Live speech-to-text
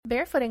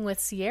Barefooting with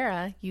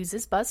Sierra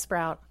uses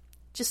Buzzsprout.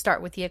 Just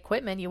start with the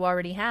equipment you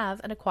already have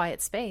and a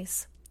quiet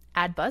space.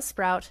 Add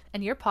Buzzsprout,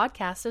 and your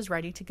podcast is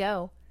ready to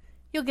go.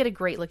 You'll get a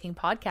great-looking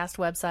podcast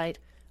website,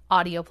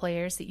 audio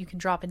players that you can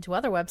drop into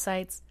other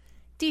websites,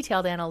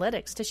 detailed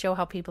analytics to show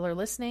how people are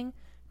listening,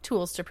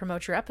 tools to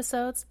promote your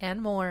episodes, and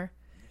more.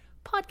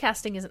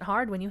 Podcasting isn't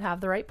hard when you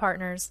have the right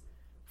partners.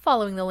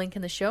 Following the link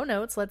in the show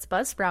notes lets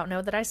Buzzsprout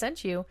know that I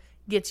sent you,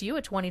 gets you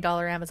a $20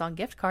 Amazon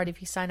gift card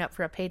if you sign up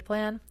for a paid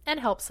plan,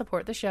 and helps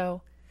support the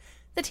show.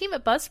 The team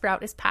at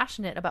Buzzsprout is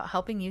passionate about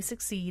helping you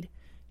succeed.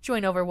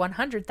 Join over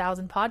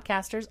 100,000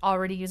 podcasters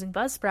already using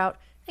Buzzsprout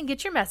and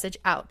get your message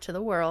out to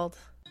the world.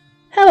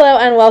 Hello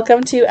and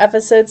welcome to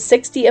episode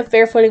 60 of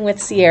Barefooting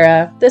with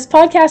Sierra. This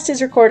podcast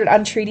is recorded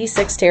on Treaty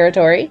 6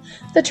 territory,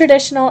 the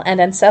traditional and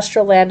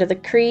ancestral land of the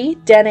Cree,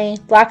 Dene,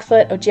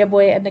 Blackfoot,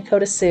 Ojibwe, and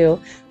Nakota Sioux,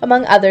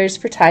 among others,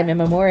 for time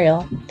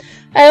immemorial.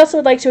 I also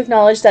would like to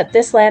acknowledge that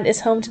this land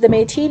is home to the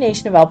Métis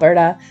Nation of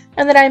Alberta,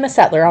 and that I am a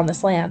settler on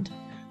this land.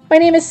 My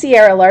name is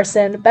Sierra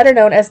Larson, better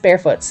known as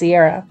Barefoot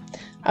Sierra.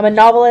 I'm a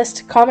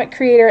novelist, comic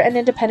creator, and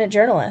independent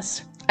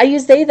journalist. I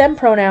use they/them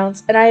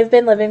pronouns, and I have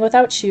been living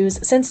without shoes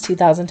since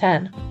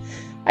 2010.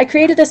 I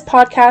created this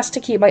podcast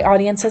to keep my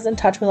audiences in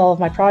touch with all of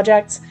my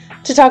projects,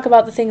 to talk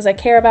about the things I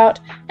care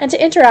about, and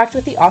to interact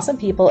with the awesome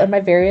people in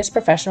my various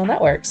professional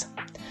networks.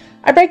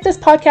 I break this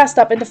podcast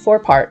up into 4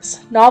 parts: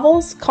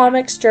 novels,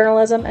 comics,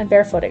 journalism, and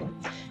barefooting,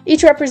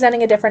 each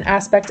representing a different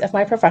aspect of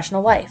my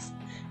professional life.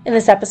 In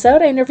this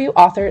episode, I interview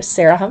author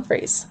Sarah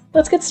Humphries.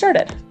 Let's get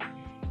started.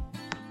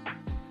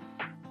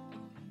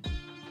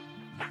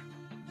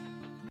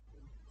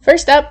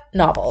 First up,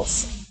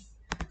 novels.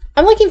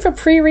 I'm looking for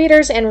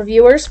pre-readers and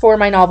reviewers for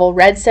my novel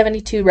Red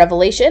 72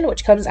 Revelation,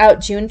 which comes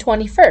out June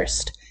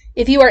 21st.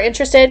 If you are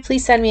interested,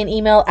 please send me an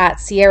email at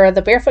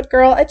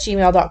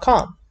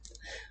sierrathebarefootgirl@gmail.com.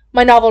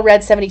 My novel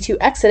Red 72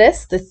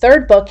 Exodus, the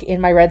 3rd book in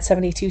my Red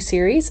 72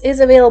 series, is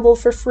available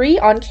for free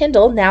on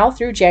Kindle now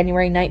through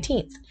January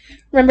 19th.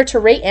 Remember to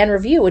rate and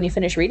review when you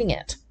finish reading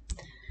it.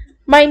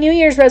 My New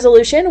Year's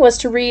resolution was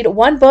to read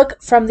 1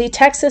 book from the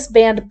Texas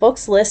Banned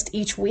Books list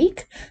each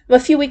week. I'm a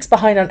few weeks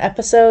behind on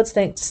episodes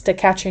thanks to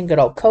catching good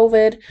old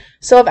COVID,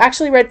 so I've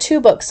actually read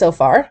 2 books so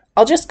far.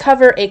 I'll just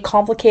cover A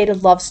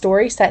Complicated Love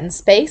Story Set in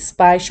Space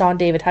by Sean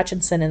David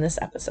Hutchinson in this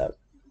episode.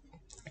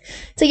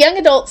 It's a young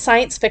adult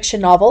science fiction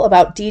novel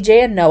about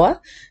DJ and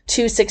Noah,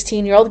 2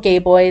 16-year-old gay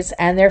boys,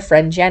 and their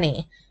friend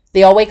Jenny.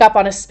 They all wake up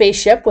on a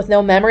spaceship with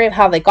no memory of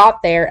how they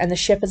got there, and the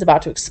ship is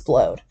about to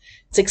explode.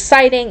 It's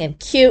exciting and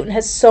cute and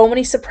has so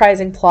many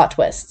surprising plot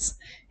twists.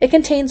 It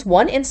contains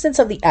 1 instance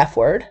of the F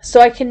word,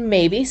 so I can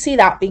maybe see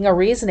that being a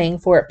reasoning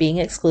for it being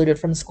excluded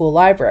from school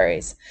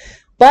libraries.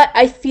 But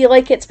I feel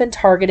like it's been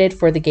targeted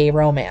for the gay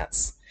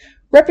romance.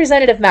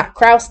 Representative Matt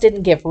Krause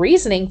didn't give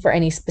reasoning for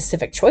any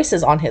specific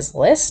choices on his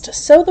list,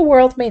 so the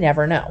world may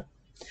never know.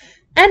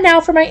 And now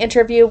for my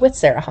interview with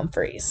Sarah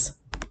Humphries.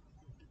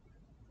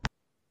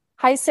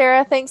 Hi,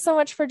 Sarah. Thanks so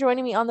much for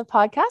joining me on the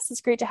podcast.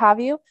 It's great to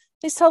have you.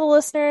 Please tell the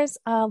listeners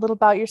a little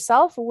about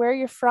yourself, where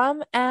you're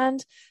from,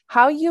 and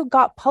how you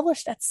got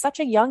published at such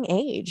a young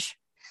age.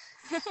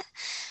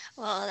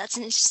 Well, that's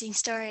an interesting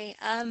story.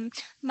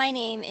 My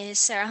name is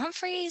Sarah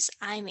Humphries.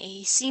 I'm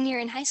a senior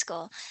in high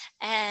school,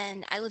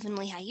 and I live in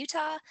Lehi,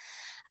 Utah.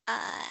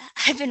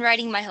 I've been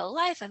writing my whole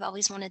life. I've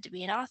always wanted to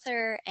be an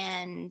author,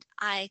 and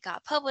I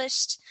got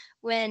published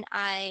when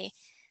I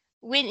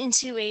went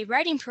into a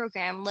writing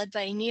program led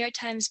by a New York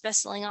Times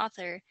bestselling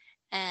author,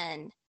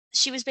 and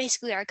she was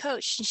basically our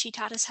coach, and she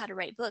taught us how to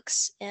write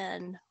books,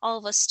 and all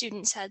of us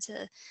students had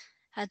to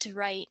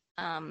write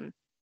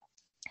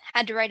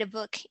a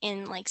book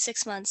in like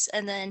 6 months.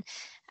 And then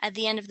at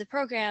the end of the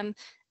program,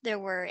 there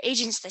were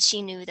agents that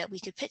she knew that we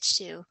could pitch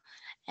to,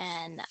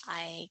 and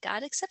I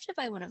got accepted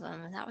by one of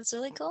them, and that was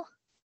really cool.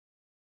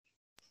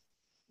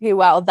 Okay,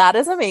 wow, that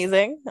is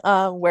amazing.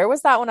 Where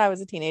was that when I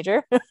was a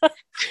teenager?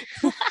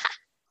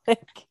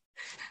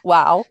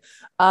 Wow.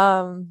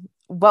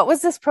 What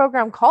was this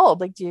program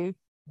called?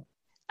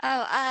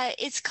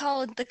 It's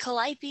called the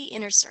Calliope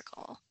Inner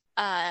Circle.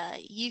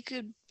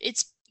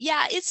 It's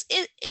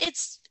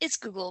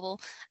Googleable.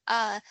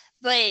 But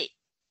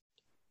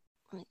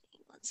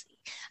let's see.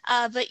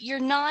 But you're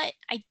not.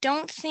 I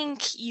don't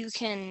think you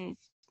can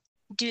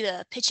do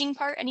the pitching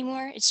part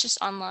anymore. It's just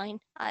online.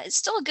 It's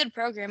still a good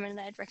program, and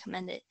I'd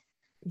recommend it.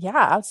 Yeah,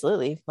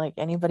 absolutely. Like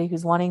anybody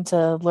who's wanting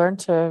to learn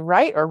to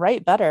write or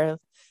write better,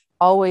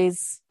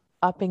 always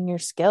upping your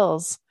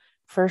skills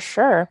for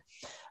sure.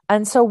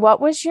 And so what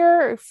was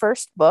your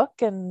first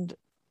book, and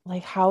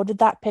like how did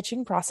that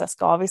pitching process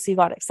go? Obviously you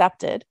got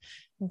accepted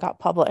and got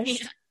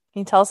published. Yeah. Can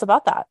you tell us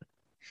about that?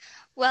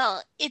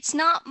 Well, it's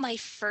not my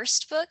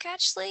first book,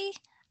 actually.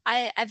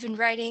 I've been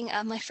writing,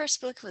 my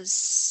first book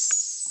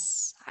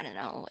was, I don't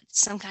know,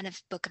 some kind of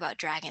book about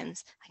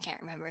dragons. I can't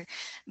remember.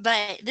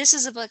 But this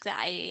is a book that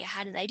I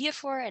had an idea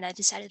for, and I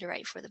decided to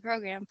write for the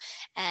program.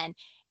 And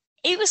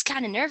it was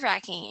kind of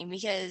nerve-wracking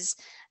because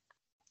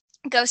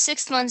go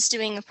 6 months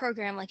doing a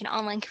program, like an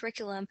online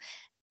curriculum,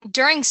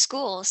 during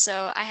school,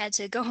 so I had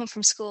to go home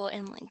from school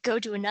and like go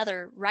to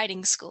another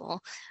writing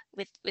school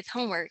with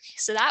homework.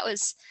 So that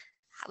was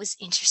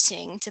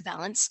interesting to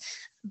balance.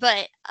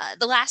 But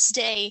the last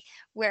day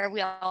where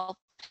we all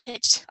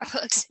pitched our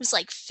books, it was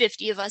like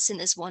 50 of us in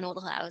this one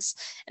little house,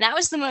 and that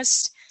was the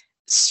most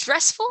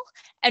stressful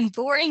and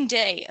boring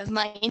day of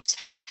my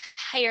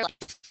entire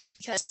life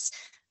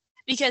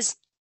because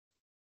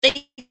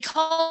they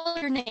call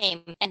your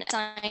name and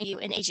assign you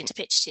an agent to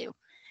pitch to,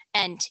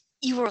 and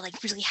you were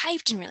like really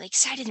hyped and really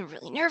excited and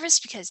really nervous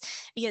because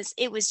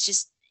it was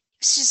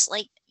just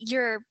like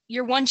your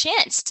one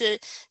chance to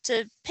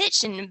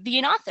pitch and be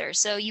an author.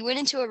 So you went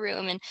into a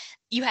room and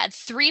you had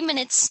 3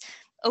 minutes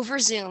over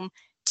Zoom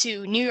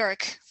to New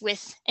York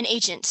with an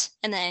agent,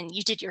 and then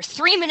you did your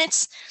 3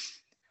 minutes,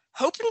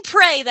 hope and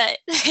pray that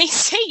they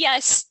say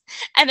yes,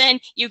 and then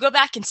you go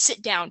back and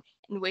sit down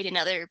and wait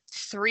another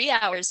 3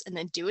 hours and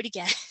then do it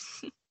again.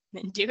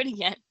 Then do it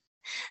again.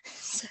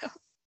 So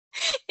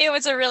it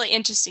was a really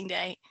interesting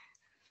day.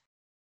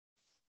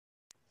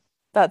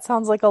 That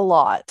sounds like a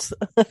lot.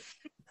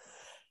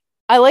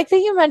 I like that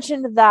you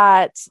mentioned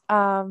that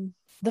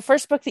the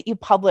first book that you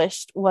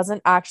published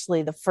wasn't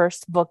actually the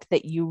first book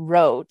that you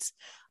wrote.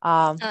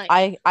 Yeah.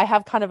 I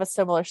have kind of a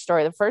similar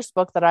story. The first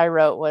book that I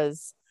wrote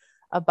was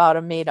about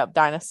a made up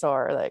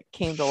dinosaur that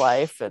came to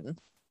life and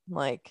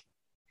like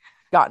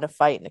got in a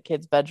fight in a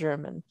kid's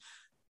bedroom, and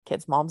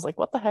kid's mom's like,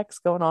 what the heck's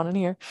going on in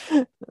here?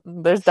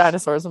 There's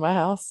dinosaurs in my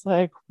house.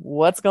 Like,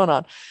 what's going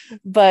on?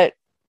 But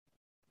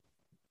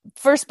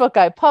first book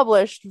I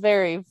published,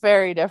 very,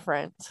 very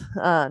different.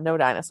 No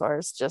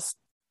dinosaurs, just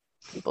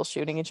people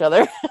shooting each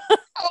other.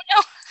 Oh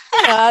no.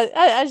 Yeah,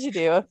 as you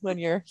do when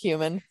you're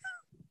human.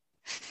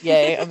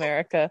 Yay,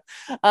 America.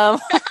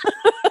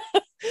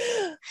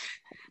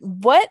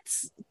 What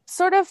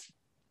sort of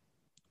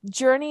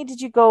journey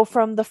did you go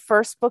from the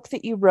first book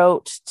that you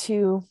wrote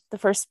to the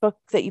first book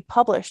that you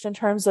published in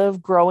terms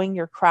of growing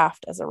your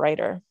craft as a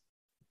writer?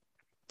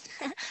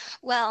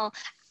 Well,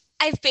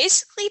 I've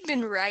basically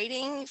been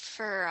writing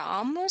for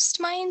almost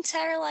my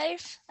entire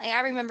life. Like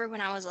I remember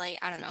when I was like,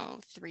 I don't know,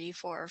 3,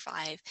 4, or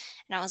 5,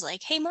 and I was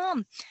like, "Hey,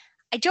 mom,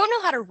 I don't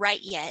know how to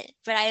write yet,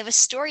 but I have a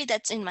story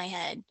that's in my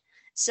head.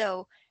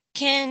 So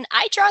can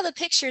I draw the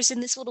pictures in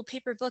this little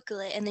paper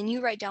booklet, and then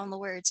you write down the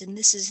words? And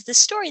this is the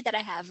story that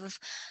I have of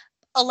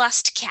a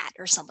lost cat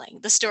or something.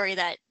 The story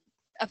that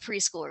a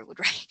preschooler would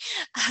write."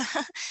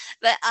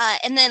 But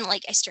and then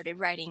like I started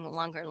writing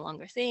longer and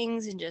longer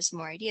things and just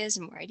more ideas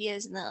and more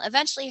ideas, and then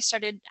eventually I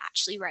started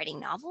actually writing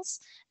novels.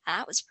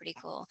 That was pretty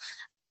cool.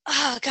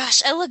 Oh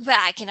gosh, I look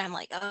back and I'm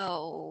like,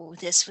 oh,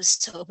 this was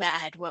so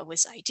bad. What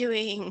was I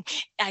doing?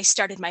 I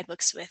started my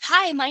books with,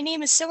 "Hi, my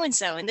name is so and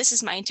so, and this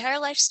is my entire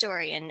life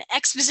story," and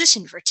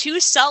exposition for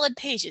 2 solid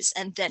pages,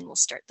 and then we'll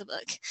start the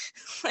book.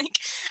 Like,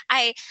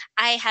 I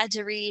I had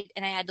to read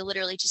and I had to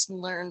literally just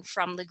learn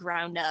from the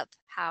ground up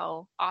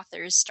how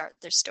authors start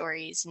their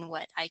stories and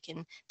what I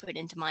can put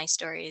into my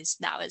stories.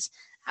 That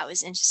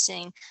was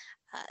interesting.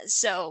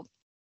 So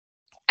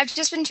I've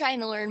just been trying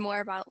to learn more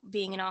about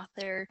being an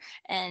author,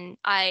 and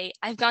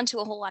I've gone to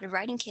a whole lot of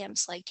writing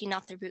camps like Teen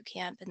Author Boot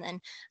Camp, and then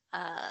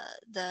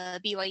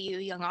the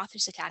BYU Young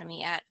Authors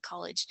Academy at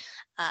college.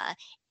 Uh,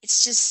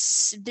 it's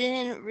just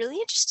been really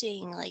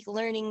interesting, like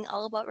learning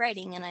all about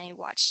writing. And I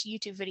watch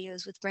YouTube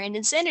videos with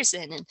Brandon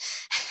Sanderson, and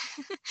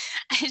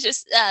I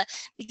just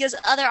because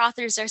other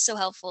authors are so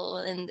helpful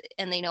and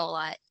they know a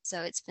lot.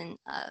 So it's been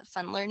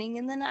fun learning.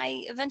 And then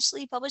I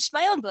eventually published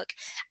my own book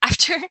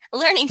after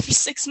learning for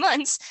 6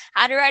 months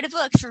how to write a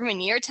book from a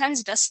New York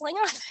Times bestselling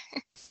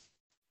author.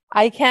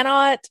 I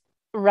cannot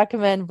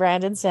recommend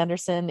Brandon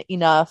Sanderson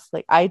enough.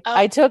 Like I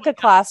Oh took my a God.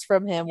 class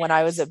from him when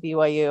I was Yes. at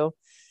BYU,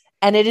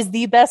 and it is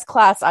the best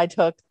class I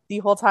took the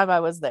whole time I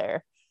was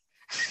there.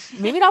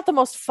 Maybe not the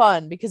most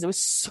fun because it was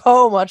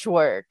so much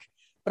work,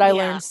 but I Yeah.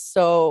 learned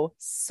so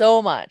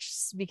much.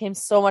 Became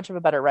so much of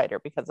a better writer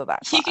because of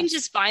that You can class.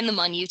 just find them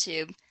on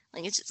YouTube.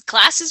 Like it's just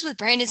classes with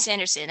Brandon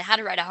Sanderson, how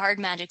to write a hard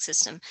magic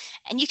system.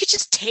 And you could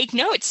just take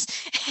notes.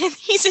 And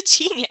he's a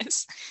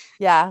genius.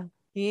 Yeah,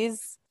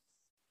 he's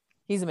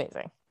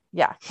amazing.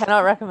 Yeah,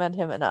 cannot recommend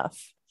him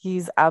enough.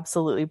 He's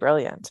absolutely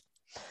brilliant.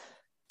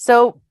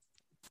 So,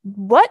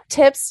 what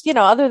tips,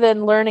 other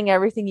than learning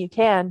everything you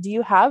can, do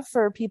you have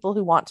for people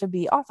who want to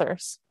be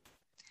authors?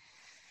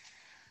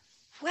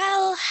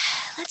 Well,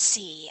 let's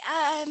see.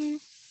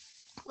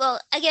 Well,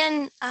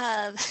 again,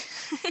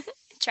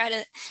 try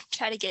to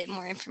try to get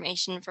more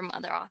information from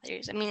other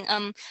authors. I mean,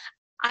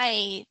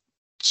 I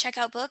check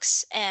out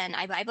books and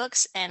I buy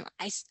books, and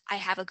I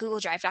have a Google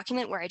Drive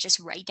document where I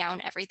just write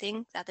down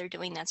everything that they're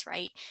doing that's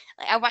right.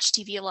 Like I watch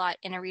TV a lot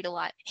and I read a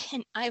lot,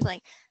 and I have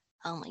like,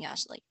 oh my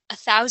gosh, like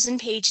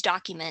 1,000-page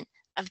document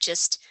of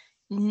just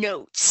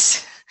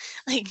notes.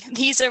 Like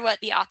these are what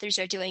the authors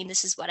are doing.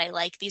 This is what I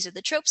like. These are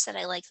the tropes that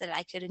I like that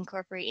I could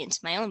incorporate into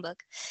my own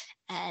book.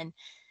 And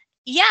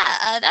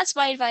yeah, that's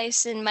my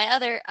advice. And my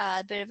other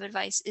bit of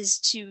advice is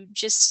to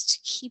just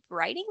keep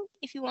writing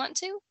if you want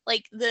to.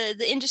 Like the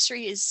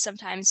industry is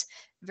sometimes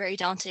very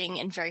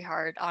daunting and very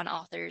hard on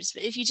authors,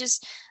 but if you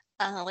just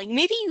Like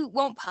maybe you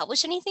won't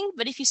publish anything,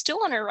 but if you still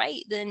want to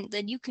write, then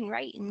you can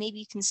write, and maybe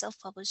you can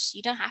self-publish.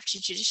 You don't have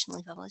to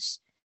traditionally publish.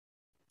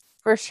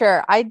 For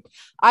sure.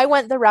 I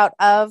went the route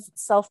of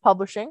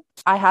self-publishing.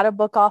 I had a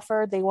book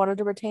offer. They wanted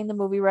to retain the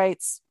movie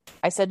rights.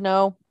 I said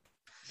no.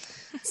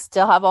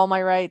 Still have all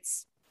my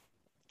rights.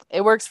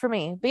 It works for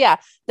me. But yeah,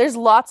 there's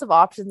lots of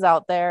options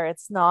out there.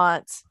 It's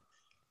not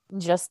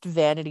just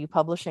vanity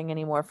publishing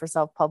anymore for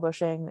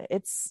self-publishing.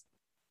 It's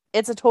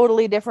a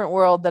totally different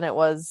world than it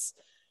was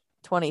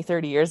 20,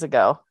 30 years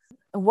ago.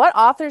 What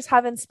authors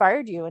have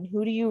inspired you and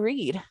who do you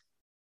read?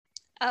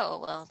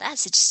 Oh, well,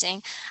 that's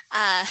interesting.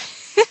 Uh,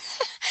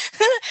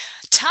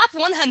 top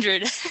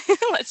 100.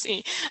 Let's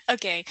see.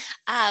 Okay.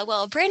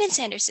 Well, Brandon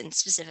Sanderson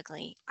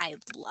specifically, I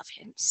love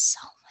him so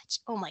much.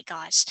 Oh my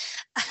gosh.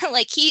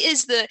 Like, he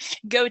is the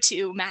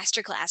go-to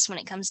masterclass when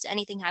it comes to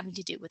anything having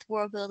to do with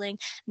world building,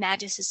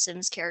 magic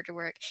systems, character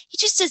work. He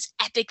just does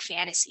epic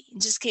fantasy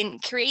and just can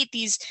create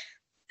these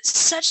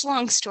such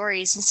long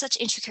stories and such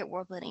intricate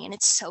world building, and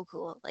it's so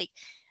cool. Like,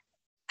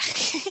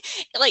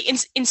 like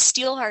in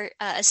Steelheart,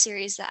 a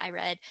series that I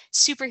read,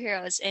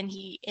 superheroes, and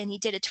he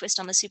did a twist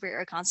on the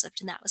superhero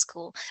concept, and that was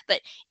cool. But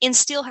in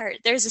Steelheart,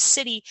 there's a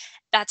city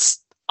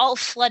that's all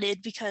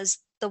flooded because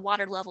the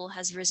water level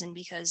has risen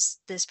because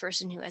this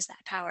person who has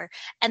that power,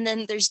 and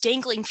then there's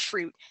dangling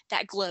fruit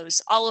that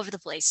glows all over the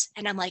place,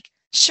 and I'm like,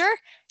 sure,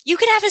 you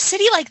can have a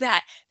city like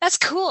that. That's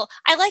cool.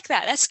 I like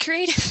that. That's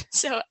creative.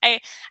 So I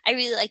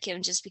really like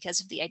him just because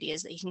of the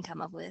ideas that he can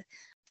come up with.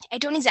 I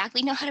don't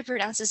exactly know how to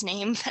pronounce his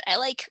name, but I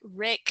like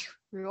Rick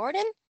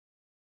Riordan.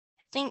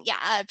 I think,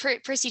 yeah,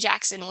 Percy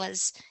Jackson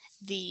was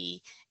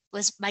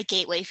my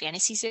gateway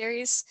fantasy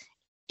series.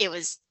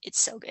 It's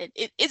so good.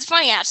 It's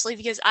funny actually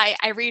because I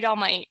read all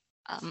my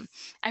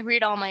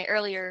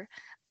earlier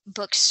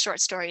books,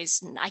 short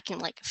stories, and I can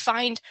like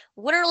find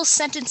literal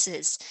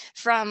sentences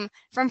from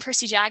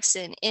Percy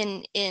Jackson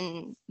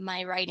in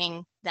my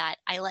writing that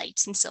I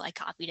liked, and so I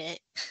copied it.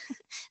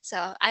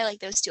 So I like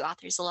those two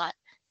authors a lot.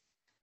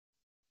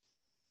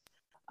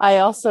 I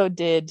also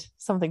did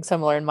something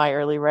similar in my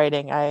early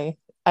writing. I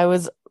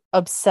was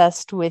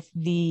obsessed with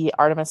the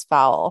Artemis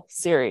Fowl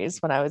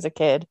series when I was a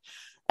kid.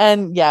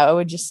 And yeah, I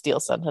would just steal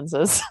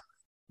sentences.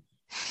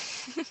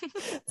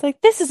 It's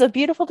like, this is a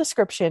beautiful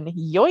description.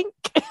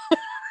 Yoink.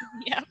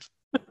 Yep.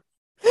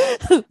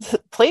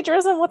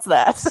 Plagiarism? What's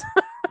that?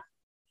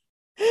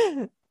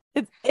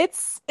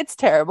 It's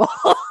terrible,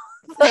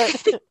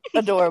 but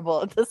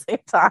adorable at the same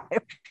time.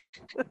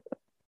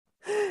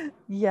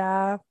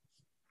 Yeah.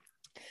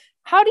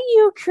 How do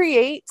you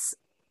create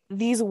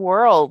these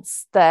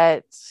worlds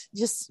that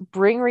just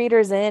bring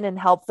readers in and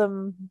help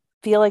them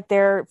feel like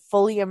they're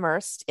fully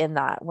immersed in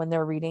that when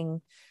they're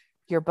reading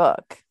your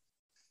book?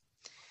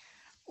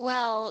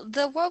 Well,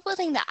 the world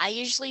building that I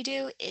usually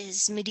do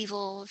is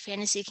medieval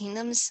fantasy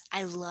kingdoms.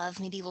 I love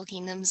medieval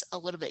kingdoms a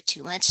little bit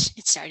too much.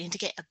 It's starting to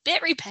get a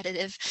bit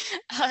repetitive.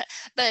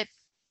 But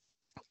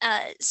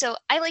so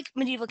I like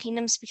medieval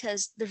kingdoms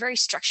because they're very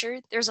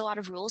structured. There's a lot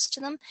of rules to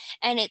them,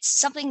 and it's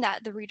something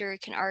that the reader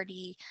can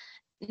already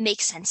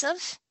make sense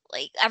of.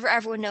 Like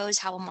everyone knows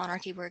how a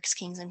monarchy works,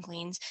 kings and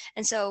queens,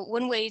 and so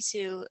one way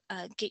to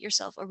get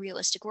yourself a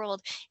realistic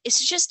world is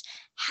to just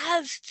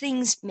have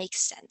things make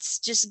sense.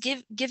 Just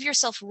give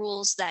yourself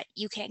rules that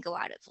you can't go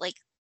out of, like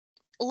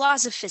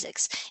laws of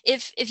physics.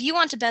 If you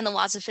want to bend the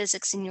laws of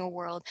physics in your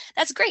world,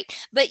 that's great,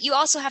 but you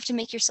also have to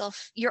make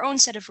yourself your own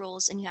set of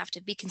rules, and you have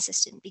to be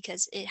consistent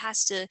because it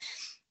has to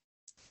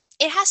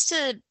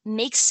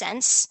make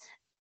sense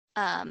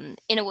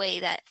in a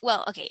way that,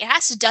 well, okay, it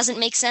has to doesn't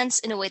make sense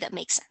in a way that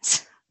makes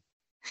sense.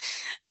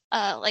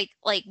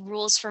 Like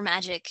rules for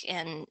magic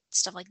and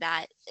stuff like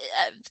that.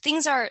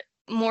 Things are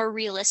more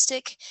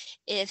realistic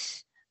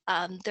if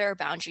there are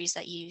boundaries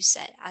that you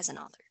set as an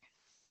author.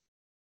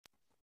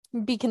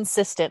 Be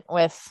consistent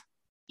with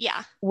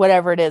Yeah.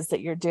 whatever it is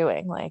that you're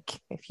doing. Like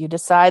if you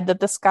decide that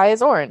the sky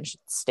is orange,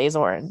 it stays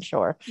orange,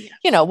 or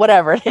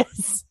whatever it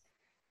is.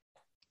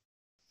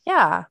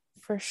 Yeah,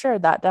 for sure.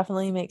 That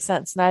definitely makes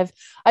sense. And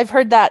I've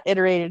heard that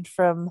iterated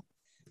from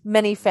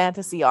many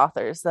fantasy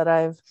authors that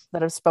I've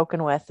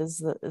spoken with is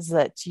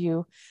that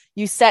you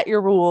set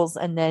your rules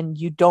and then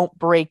you don't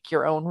break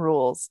your own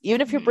rules, even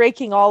if you're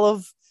breaking all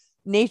of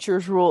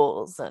nature's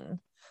rules, and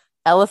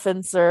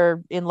elephants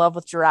are in love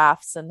with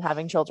giraffes and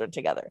having children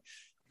together.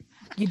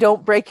 You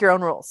don't break your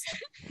own rules.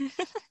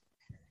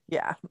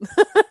 Yeah.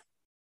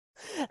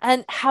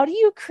 And how do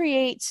you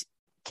create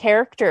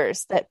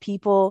characters that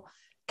people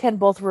can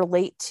both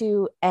relate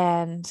to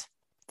and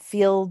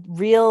feel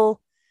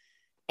real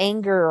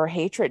anger or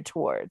hatred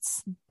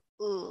towards?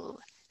 Ooh.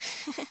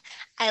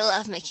 I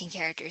love making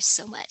characters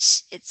so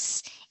much.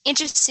 It's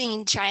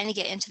interesting trying to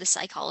get into the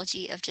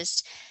psychology of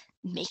just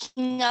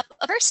making up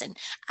a person.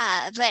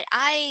 But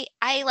I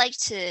like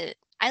to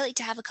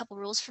have a couple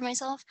rules for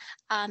myself.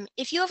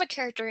 If you have a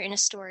character in a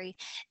story,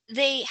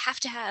 they have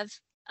to have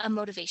a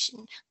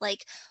motivation.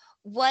 Like,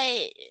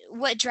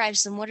 what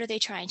drives them, what are they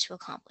trying to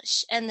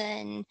accomplish, and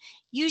then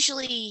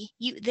usually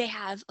they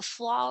have a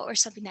flaw or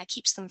something that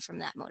keeps them from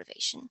that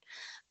motivation.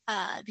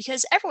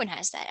 Because everyone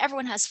has that.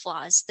 Everyone has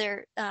flaws.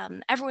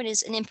 Everyone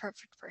is an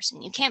imperfect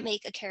person. You can't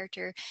make a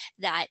character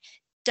that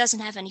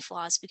doesn't have any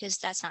flaws, because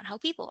that's not how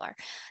people are.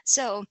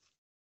 So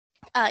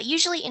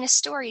usually in a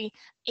story,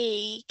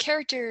 a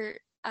character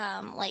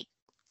like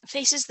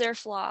faces their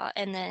flaw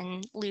and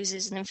then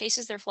loses, and then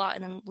faces their flaw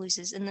and then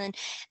loses, and then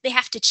they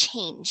have to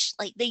change.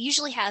 Like, they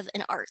usually have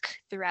an arc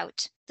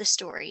throughout the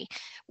story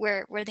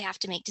where they have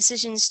to make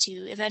decisions to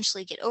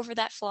eventually get over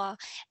that flaw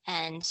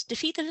and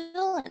defeat the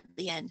villain at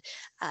the end.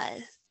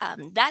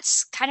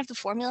 That's kind of the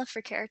formula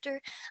for character.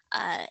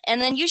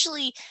 And then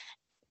usually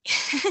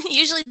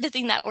usually the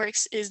thing that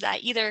works is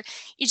that either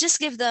you just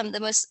give them the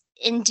most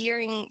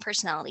endearing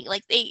personality,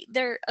 like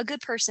they're a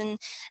good person,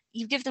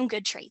 you give them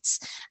good traits,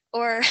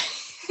 or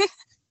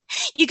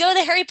you go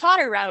the Harry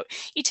Potter route.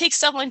 You take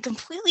someone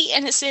completely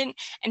innocent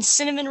and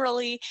cinnamon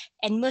rolly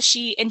and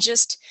mushy and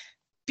just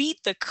beat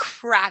the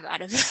crap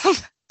out of them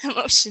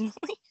emotionally.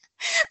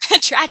 A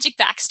tragic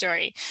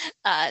backstory,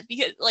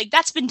 because like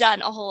that's been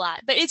done a whole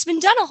lot, but it's been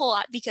done a whole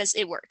lot because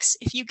it works.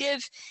 If you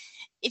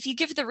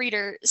give the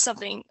reader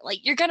something, like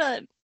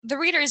the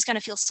reader is gonna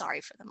feel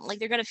sorry for them. Like,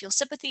 they're gonna feel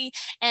sympathy,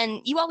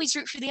 and you always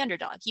root for the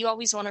underdog. You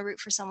always want to root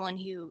for someone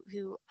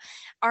who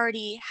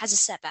already has a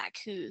setback,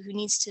 who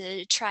needs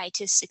to try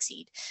to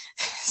succeed.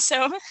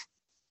 So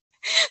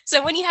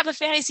when you have a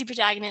fantasy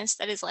protagonist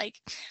that is like,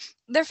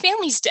 their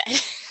family's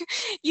dead,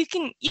 you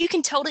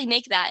can totally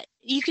make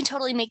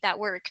that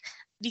work,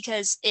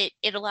 because it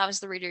allows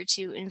the reader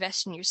to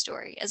invest in your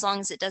story, as long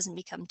as it doesn't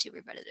become too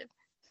repetitive.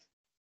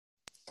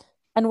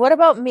 And what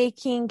about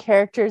making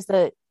characters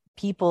that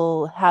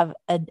people have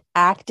an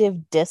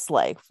active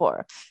dislike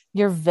for,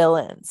 your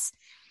villains?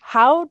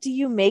 How do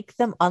you make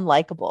them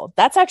unlikable?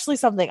 That's actually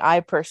something I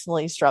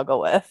personally struggle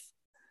with.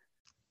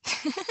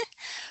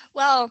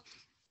 Well,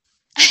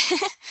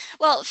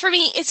 for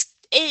me,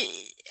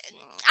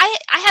 I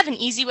have an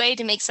easy way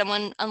to make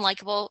someone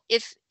unlikable.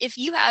 If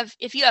you have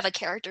a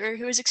character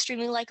who is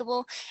extremely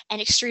likable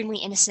and extremely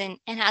innocent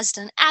and has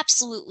done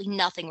absolutely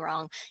nothing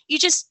wrong, you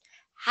just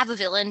have a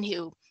villain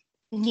who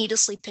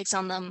needlessly picks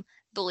on them,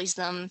 bullies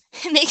them,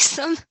 makes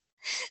them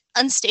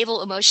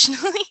unstable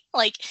emotionally.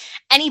 Like,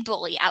 any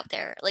bully out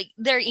there, like,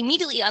 they're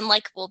immediately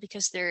unlikable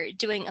because they're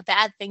doing a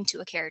bad thing to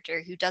a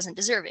character who doesn't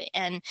deserve it.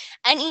 And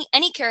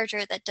any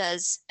character that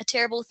does a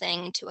terrible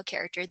thing to a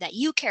character that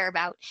you care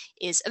about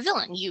is a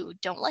villain. You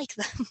don't like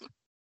them.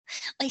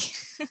 Like,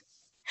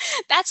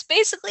 that's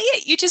basically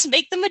it. You just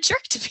make them a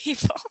jerk to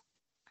people.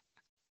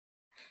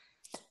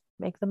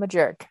 Make them a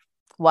jerk.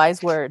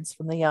 Wise words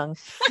from the young.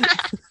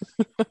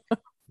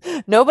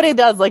 Nobody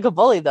does like a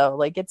bully, though.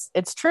 Like,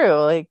 it's true.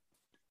 Like,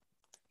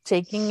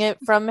 taking it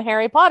from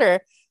Harry Potter,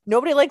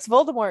 nobody likes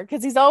Voldemort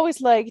because he's always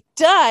like,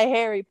 die,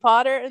 Harry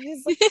Potter. And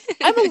he's like,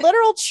 I'm a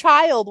literal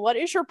child. What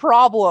is your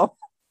problem?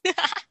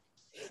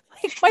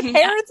 Like, my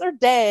parents are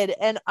dead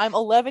and I'm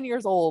 11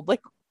 years old.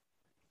 Like,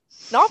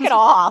 knock it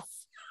off.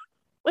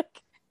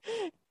 Like,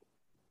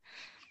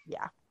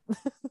 yeah.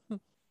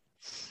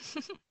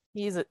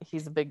 He's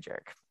a big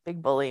jerk,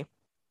 big bully.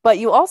 But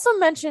you also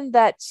mentioned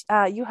that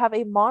you have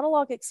a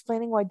monologue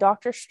explaining why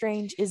Doctor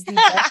Strange is the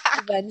best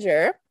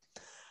Avenger.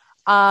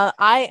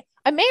 I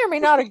may or may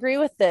not agree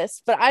with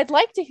this, but I'd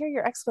like to hear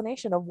your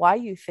explanation of why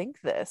you think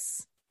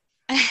this.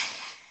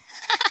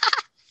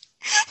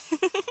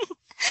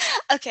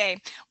 Okay,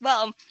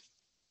 well,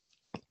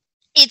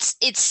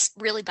 it's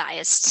really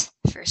biased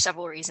for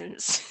several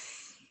reasons.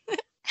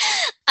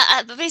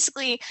 But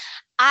basically,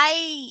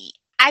 I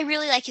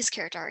really like his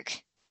character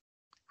arc.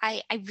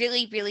 I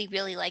really, really,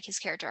 really like his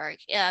character arc.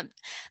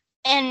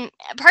 And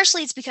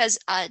partially it's because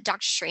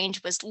Doctor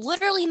Strange was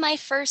literally my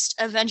first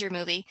Avenger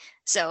movie.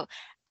 So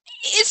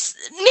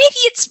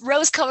it's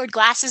rose-colored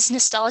glasses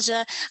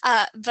nostalgia,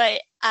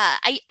 but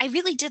I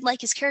really did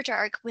like his character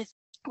arc with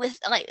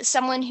like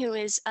someone who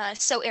is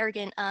so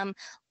arrogant,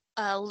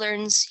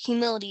 learns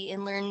humility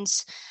and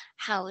learns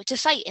how to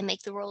fight and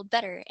make the world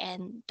better,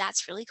 and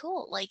that's really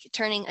cool. Like,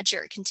 turning a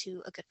jerk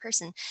into a good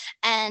person.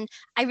 And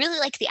I really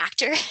like the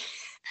actor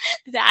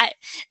that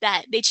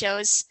they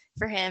chose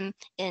for him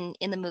in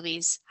the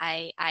movies.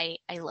 I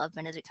love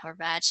Benedict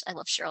Cumberbatch. I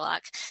love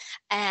Sherlock,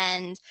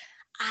 and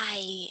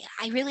I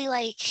really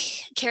like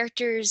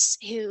characters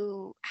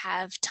who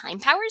have time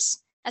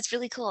powers. That's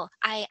really cool.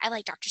 I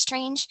like Doctor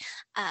Strange.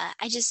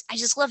 I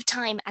just love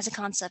time as a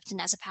concept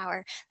and as a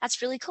power.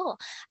 That's really cool.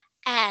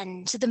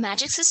 And the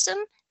magic system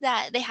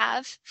that they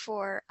have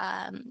for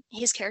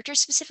his character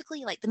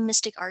specifically, like the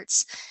mystic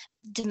arts,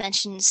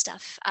 dimension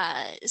stuff,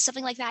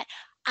 something like that.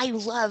 I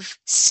love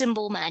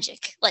symbol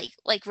magic,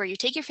 like where you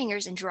take your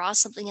fingers and draw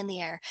something in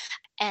the air,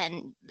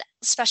 and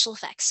special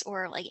effects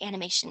or like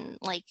animation.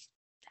 Like,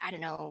 I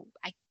don't know,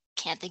 I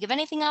can't think of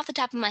anything off the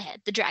top of my head.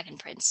 The Dragon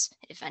Prince,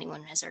 if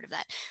anyone has heard of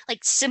that,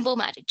 like symbol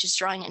magic, just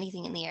drawing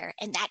anything in the air,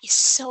 and that is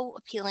so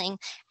appealing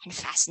and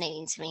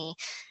fascinating to me.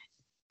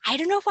 I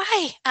don't know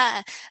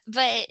why,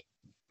 but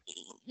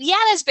yeah,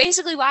 that's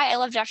basically why I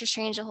love Doctor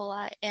Strange a whole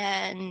lot.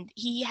 And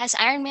he has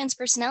Iron Man's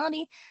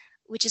personality,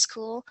 which is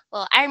cool.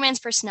 Well, Iron Man's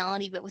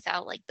personality, but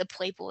without like the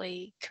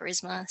playboy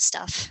charisma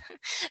stuff.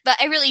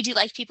 But I really do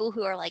like people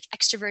who are like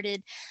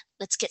extroverted,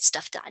 let's get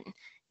stuff done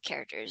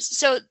characters.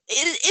 So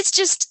it's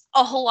just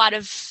a whole lot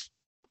of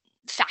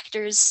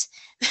factors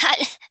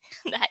that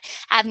that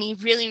have me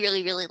really,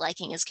 really, really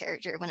liking his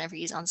character whenever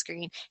he's on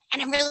screen.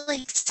 And I'm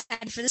really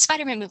excited for the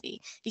Spider-Man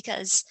movie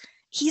because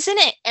he's in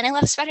it, and I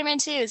love Spider-Man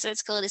too. So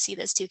it's cool to see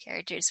those two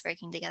characters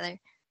working together.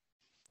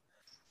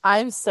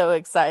 I'm so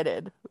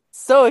excited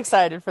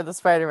for the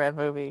Spider-Man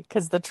movie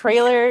because the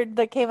trailer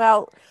that came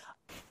out,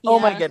 oh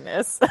my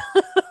goodness.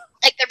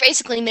 Like they're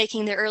basically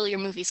making their earlier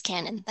movies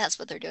canon. That's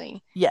what they're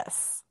doing.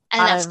 Yes.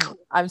 And that's cool.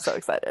 I'm so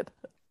excited.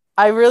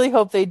 I really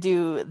hope they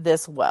do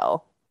this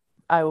well.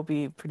 I will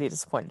be pretty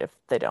disappointed if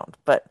they don't,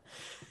 but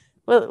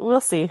we'll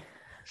see.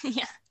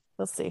 Yeah.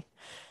 We'll see.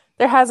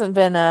 There hasn't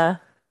been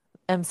a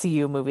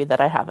MCU movie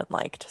that I haven't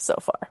liked so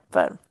far,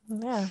 but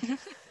yeah.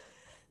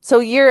 So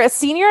you're a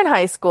senior in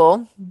high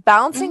school,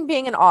 balancing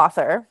being an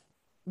author.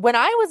 When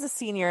I was a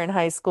senior in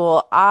high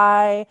school,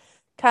 I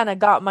kind of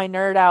got my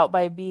nerd out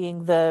by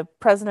being the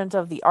president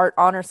of the Art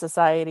Honor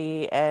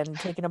Society and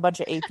taking a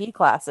bunch of AP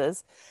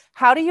classes.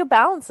 How do you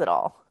balance it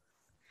all?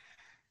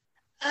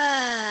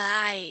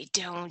 I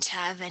don't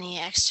have any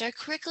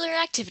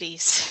extracurricular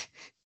activities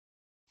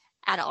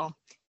at all.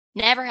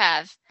 Never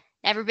have.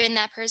 Never been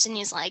that person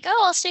who's like,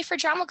 oh, I'll stay for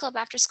drama club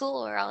after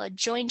school, or I'll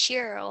join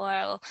cheer, or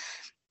I'll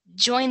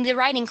join the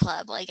writing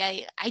club. Like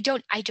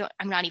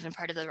I'm not even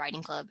part of the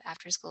writing club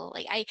after school.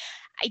 Like I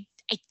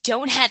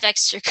don't have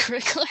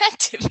extracurricular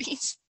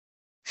activities.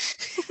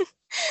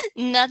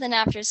 Nothing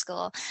after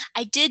school.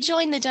 I did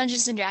join the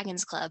Dungeons and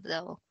Dragons club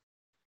though,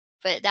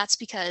 but that's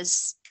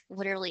because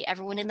literally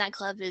everyone in that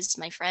club is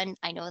my friend.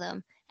 I know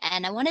them,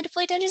 and I wanted to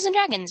play Dungeons and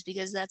Dragons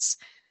because that's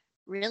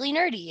really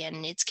nerdy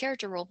and it's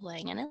character role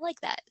playing, and I like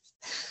that.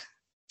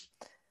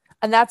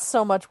 And that's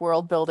so much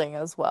world building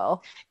as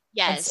well.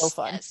 Yes, so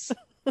fun. Yes.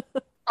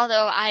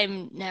 Although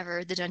I'm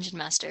never the dungeon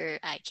master,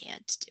 I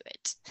can't do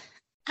it.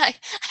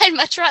 I'd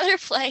much rather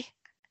play.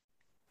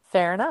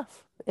 Fair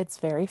enough. It's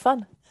very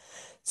fun.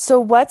 So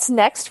what's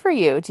next for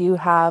you? Do you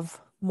have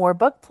more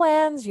book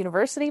plans,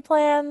 university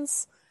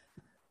plans?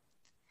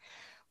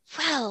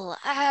 Well,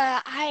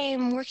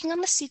 I'm working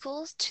on the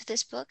sequel to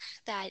this book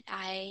that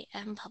I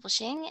am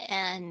publishing,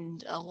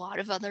 and a lot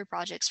of other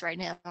projects right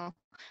now.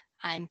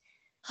 I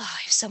have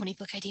so many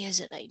book ideas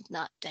that I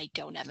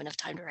don't have enough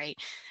time to write.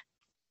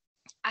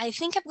 I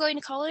think I'm going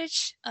to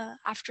college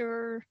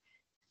after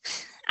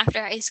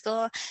high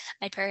school.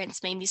 My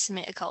parents made me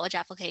submit a college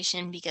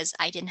application because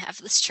I didn't have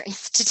the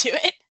strength to do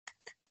it.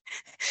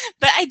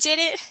 But I did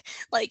it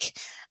like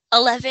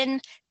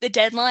 11, the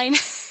deadline.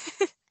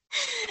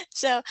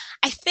 So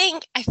I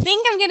think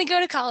I'm going to go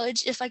to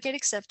college if I get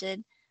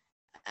accepted.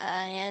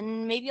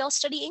 And maybe I'll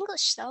study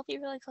English. That'll be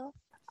really cool.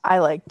 I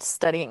liked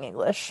studying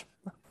English.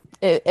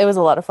 It was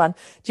a lot of fun. Do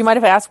you mind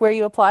if I ask where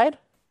you applied?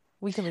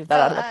 We can leave that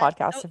out of the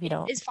podcast if you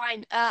don't. It's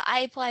fine.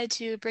 I applied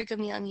to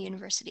Brigham Young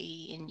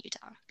University in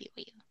Utah,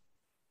 BYU.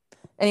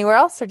 Anywhere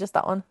else or just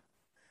that one?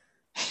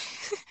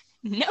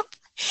 Nope.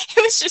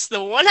 It was just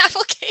the one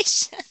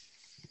application.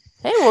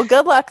 Hey, well,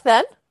 good luck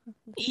then.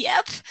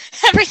 Yep.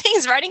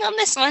 Everything's riding on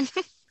this one.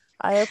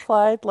 I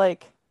applied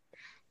like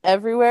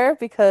everywhere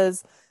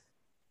because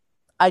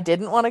I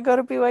didn't want to go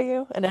to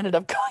BYU and ended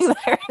up going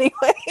there anyway.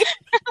 Oh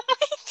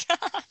my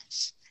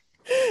gosh.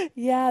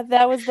 Yeah,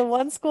 that was the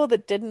one school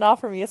that didn't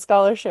offer me a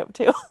scholarship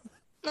too.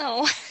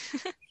 No.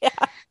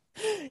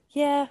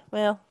 Yeah,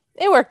 well,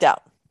 it worked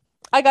out.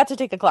 I got to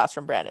take a class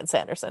from Brandon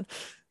Sanderson.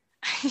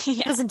 Yeah.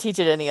 He doesn't teach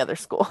at any other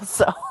school,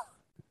 so.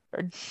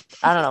 Or,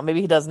 I don't know,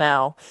 maybe he does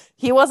now.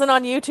 He wasn't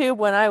on YouTube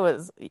when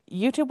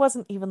YouTube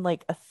wasn't even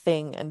like a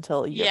thing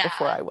until a year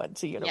before I went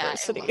to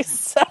university. Yeah,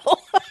 so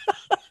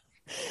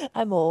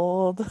I'm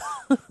old.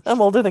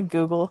 I'm older than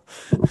Google.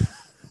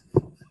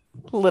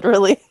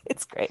 Literally.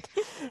 It's great.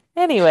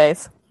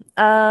 Anyways,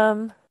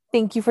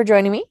 thank you for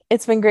joining me.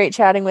 It's been great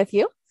chatting with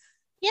you.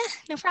 Yeah,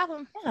 no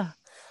problem. Yeah.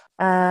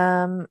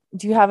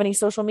 Do you have any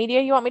social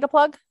media you want me to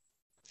plug?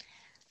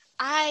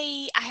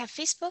 I have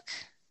Facebook.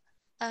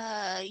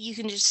 You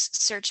can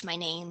just search my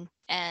name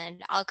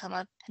and I'll come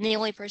up. I'm the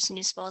only person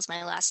who spells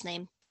my last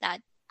name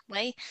that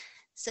way.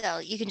 So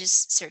you can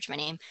just search my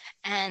name.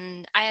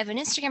 And I have an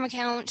Instagram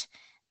account.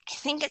 I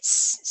think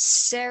it's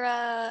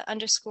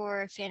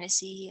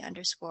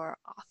Sarah_fantasy_author.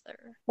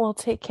 Well,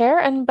 take care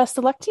and best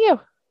of luck to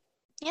you.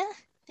 Yeah,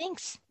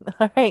 thanks.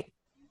 All right.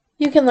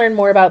 You can learn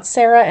more about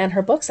Sarah and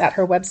her books at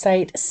her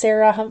website,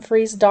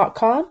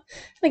 sarahhumphreys.com.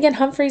 And again,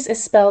 Humphreys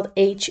is spelled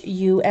Humpherys.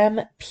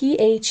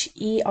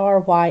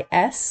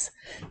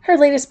 Her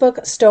latest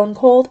book, Stone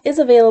Cold, is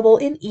available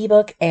in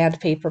ebook and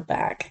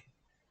paperback.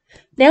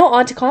 Now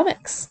on to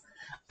comics.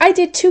 I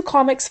did 2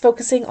 comics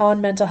focusing on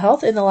mental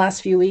health in the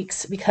last few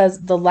weeks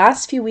because the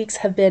last few weeks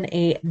have been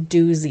a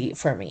doozy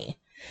for me.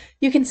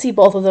 You can see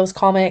both of those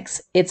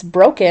comics, It's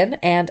Broken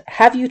and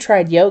Have You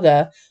Tried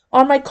Yoga,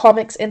 on my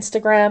comics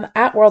Instagram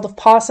at World of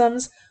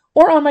Possums,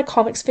 or on my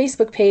comics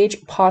Facebook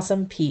page,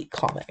 Possum Pete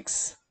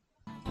Comics.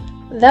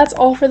 That's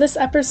all for this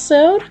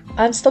episode.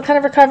 I'm still kind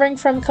of recovering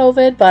from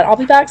COVID, but I'll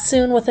be back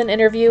soon with an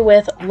interview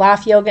with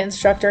Laugh Yoga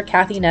instructor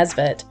Kathy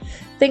Nesbitt.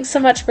 Thanks so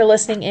much for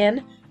listening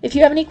in. If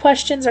you have any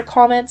questions or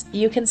comments,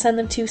 you can send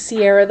them to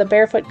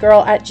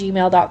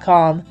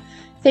sierrathebarefootgirl@gmail.com.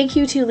 Thank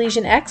you to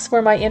Legion X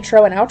for my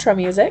intro and outro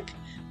music.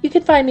 You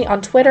can find me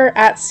on Twitter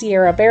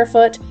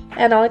 @SierraBarefoot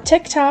and on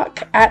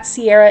TikTok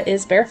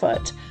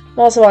 @SierraIsBarefoot. I'm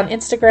also on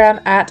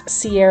Instagram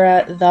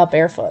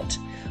 @SierraTheBarefoot.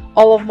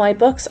 All of my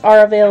books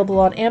are available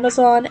on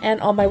Amazon and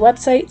on my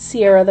website,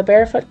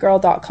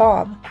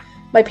 sierrathebarefootgirl.com.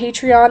 My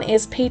Patreon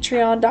is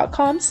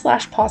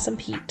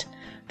patreon.com/PossumPete.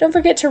 Don't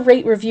forget to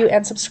rate, review,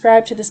 and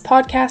subscribe to this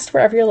podcast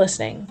wherever you're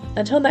listening.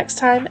 Until next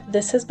time,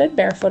 this has been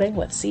Barefooting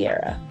with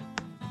Sierra.